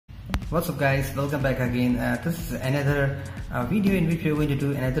What's up guys, welcome back again. This is another video in which we're going to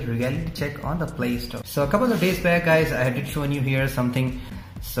do another reality check on the Play Store. So a couple of days back guys, I had shown you here something,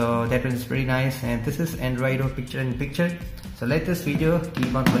 so that was pretty nice, and this is Android picture in picture. So let this video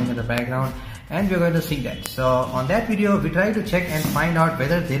keep on playing in the background and we're going to see that. So on that video we try to check and find out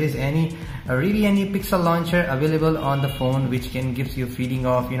whether there is any pixel launcher available on the phone which can gives you a feeling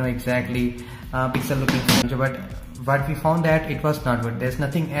of exactly pixel looking launcher, but we found that it was not good. There's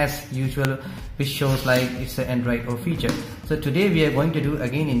nothing as usual which shows like it's an Android O feature. So today we are going to do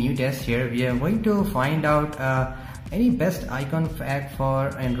again a new test here. We are going to find out any best icon pack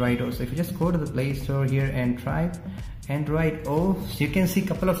for Android O. So if you just go to the Play Store here and type Android O, so you can see a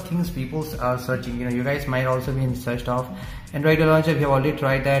couple of things people are searching. You guys might also be in search of Android O launcher. If you have already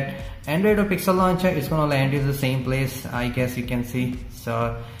tried that Android O pixel launcher, it's gonna land in the same place, I guess you can see.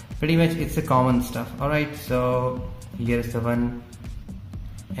 So pretty much it's a common stuff. Alright, so here is the one: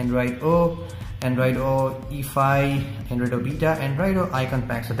 Android O, Android O E5, Android O Beta, Android O icon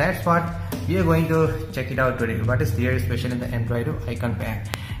pack. So that's what we are going to check it out today. What is there special in the Android O icon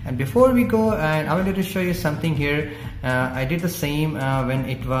pack? And before we go, and I wanted to show you something here. I did the same when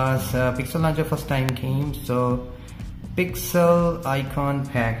it was pixel launcher first time came. So pixel icon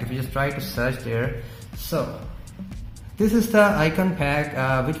pack, if you just try to search there, so this is the icon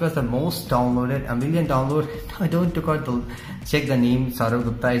pack which was the most downloaded, 1 million download. I don't check the name Saurav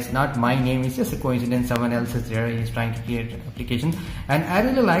Gupta. It's not my name, it's just a coincidence. Someone else is there, he's trying to create an application, and I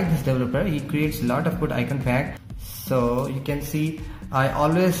really like this developer. He creates a lot of good icon pack. So you can see I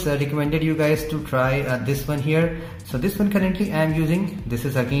always recommended you guys to try this one here. So this one currently I am using. This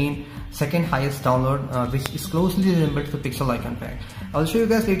is again second highest download, which is closely resembled to the pixel icon pack. I'll show you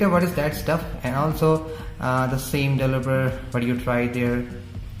guys later what is that stuff, and also the same developer what you tried there.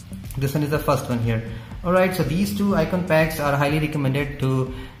 This one is the first one here. Alright, so these two icon packs are highly recommended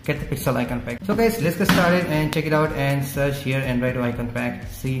to get the pixel icon pack. So guys, let's get started and check it out and search here Android O icon pack,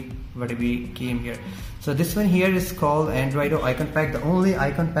 see what we came here. So this one here is called Android O icon pack. The only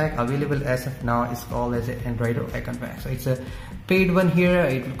icon pack available as of now is called as an Android O icon pack. So it's a paid one here.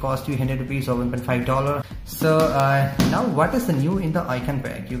 It will cost you 100 rupees or $1.5. So now what is the new in the icon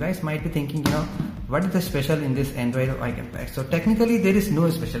pack? You guys might be thinking, what is the special in this Android O icon pack? So technically there is no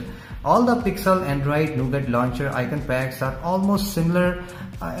special. All the Pixel Android Nougat launcher icon packs are almost similar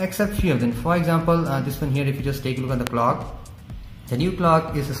except few of them. For example, this one here, if you just take a look at the clock, the new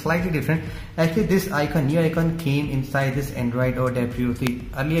clock is slightly different. Actually this new icon came inside this Android O WT.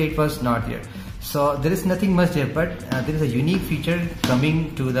 Earlier it was not here. So there is nothing much there, but there is a unique feature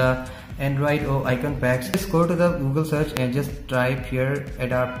coming to the Android O icon packs. Just go to the Google search and just type here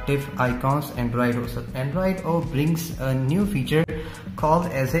adaptive icons Android O. So Android O brings a new feature called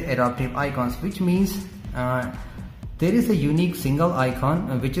as a adaptive icons, which means there is a unique single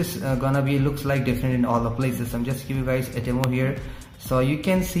icon which is gonna be looks like different in all the places. I'm just give you guys a demo here. So you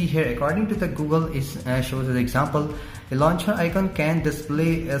can see here, according to the Google, it shows as example, the launcher icon can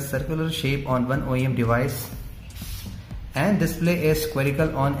display a circular shape on one OEM device and display a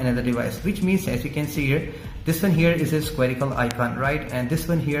spherical on another device, which means, as you can see here, this one here is a spherical icon, right? And this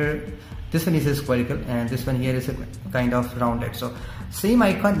one here, this one is a spherical, and this one here is a kind of rounded. So same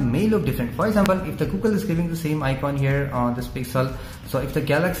icon may look different. For example, if the Google is giving the same icon here on this Pixel, so if the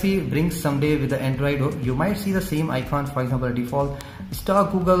Galaxy brings someday with the Android O, you might see the same icon. For example, the default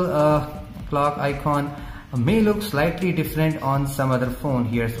stock Google clock icon may look slightly different on some other phone.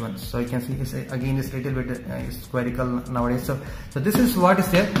 Here's one. So you can see it's again it's little bit spherical nowadays. So this is what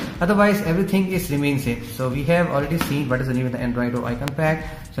is there. Otherwise everything is remains same. So we have already seen what is the name of the Android O icon pack.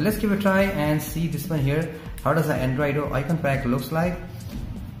 So let's give it a try and see this one here. How does the Android O icon pack looks like?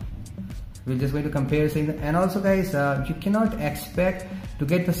 We're just going to compare things. And also guys, you cannot expect to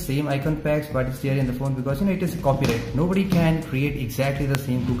get the same icon packs what is there in the phone, because it is copyright. Nobody can create exactly the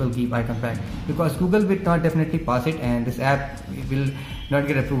same Google Keep icon pack, because Google will not definitely pass it, and this app will not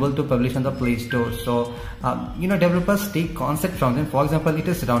get approval to publish on the Play Store. So developers take concept from them. For example, it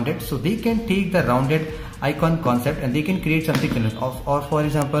is rounded, so they can take the rounded icon concept and they can create something different. Or for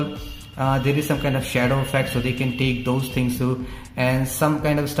example, there is some kind of shadow effect, so they can take those things too, and some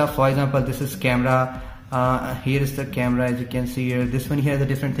kind of stuff. For example, this is camera. Here is the camera, as you can see here. This one here is a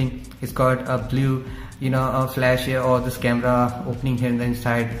different thing. It's got a blue, a flash here, or this camera opening here in the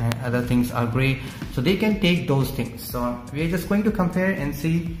inside, and other things are gray. So they can take those things. So we are just going to compare and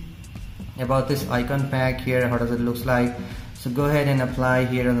see about this icon pack here. How does it looks like? So go ahead and apply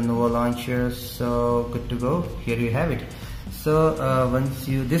here on the Nova launcher. So good to go. Here you have it. So once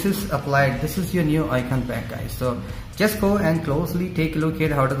this is applied, this is your new icon pack, guys. So just go and closely take a look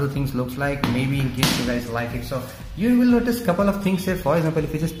at how the things looks like, maybe in case you guys like it. So you will notice a couple of things here. For example,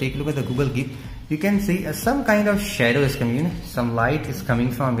 if you just take a look at the Google GIF, you can see some kind of shadow is coming in, some light is coming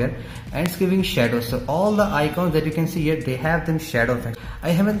from here and it's giving shadow. So all the icons that you can see here, they have them shadow effect. I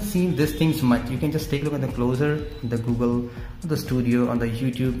haven't seen these things much. You can just take a look at the closer, the Google, the Studio, on the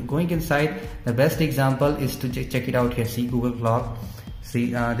YouTube. Going inside, the best example is to check it out here. See Google Clock.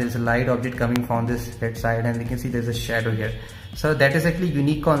 See there's a light object coming from this red side and you can see there's a shadow here. So that is actually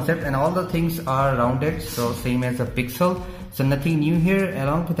unique concept, and all the things are rounded, so same as a pixel. So nothing new here.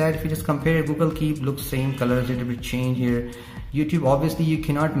 Along with that, if you just compare, Google Keep looks same, colors a little bit change here. YouTube, obviously you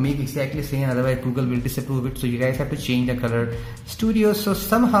cannot make exactly same, otherwise Google will disapprove it, so you guys have to change the color. Studio, so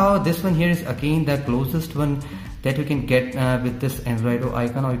somehow this one here is again the closest one that you can get with this Android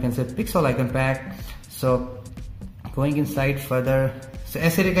icon, or you can say pixel icon pack. So going inside further, so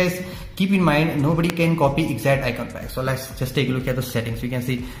as I said guys, keep in mind nobody can copy exact icon pack. So let's just take a look at the settings. You can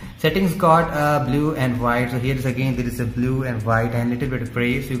see settings got blue and white. So here is again there is a blue and white and little bit of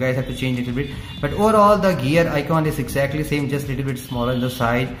gray, so you guys have to change it a bit. But overall the gear icon is exactly same, just little bit smaller on the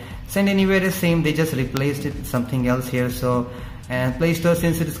side. Send Anywhere is same, they just replaced it with something else here. So and Play Store,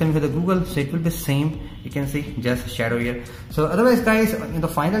 since it is coming with the Google, so it will be same. You can see just shadow here. So otherwise guys, in the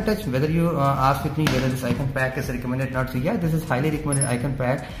final touch, whether you ask with me whether this icon pack is recommended or not, so yeah, this is highly recommended icon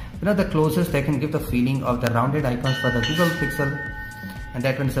pack. You know, the closest that can give the feeling of the rounded icons for the Google Pixel, and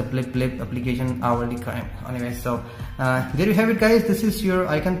that one is a blip application hourly crime. Anyway, so there you have it guys. This is your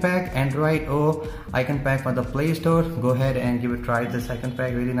icon pack, Android O icon pack for the Play Store. Go ahead and give it a try, this icon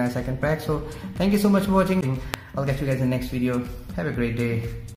pack, really nice icon pack. So thank you so much for watching. I'll catch you guys in the next video. Have a great day.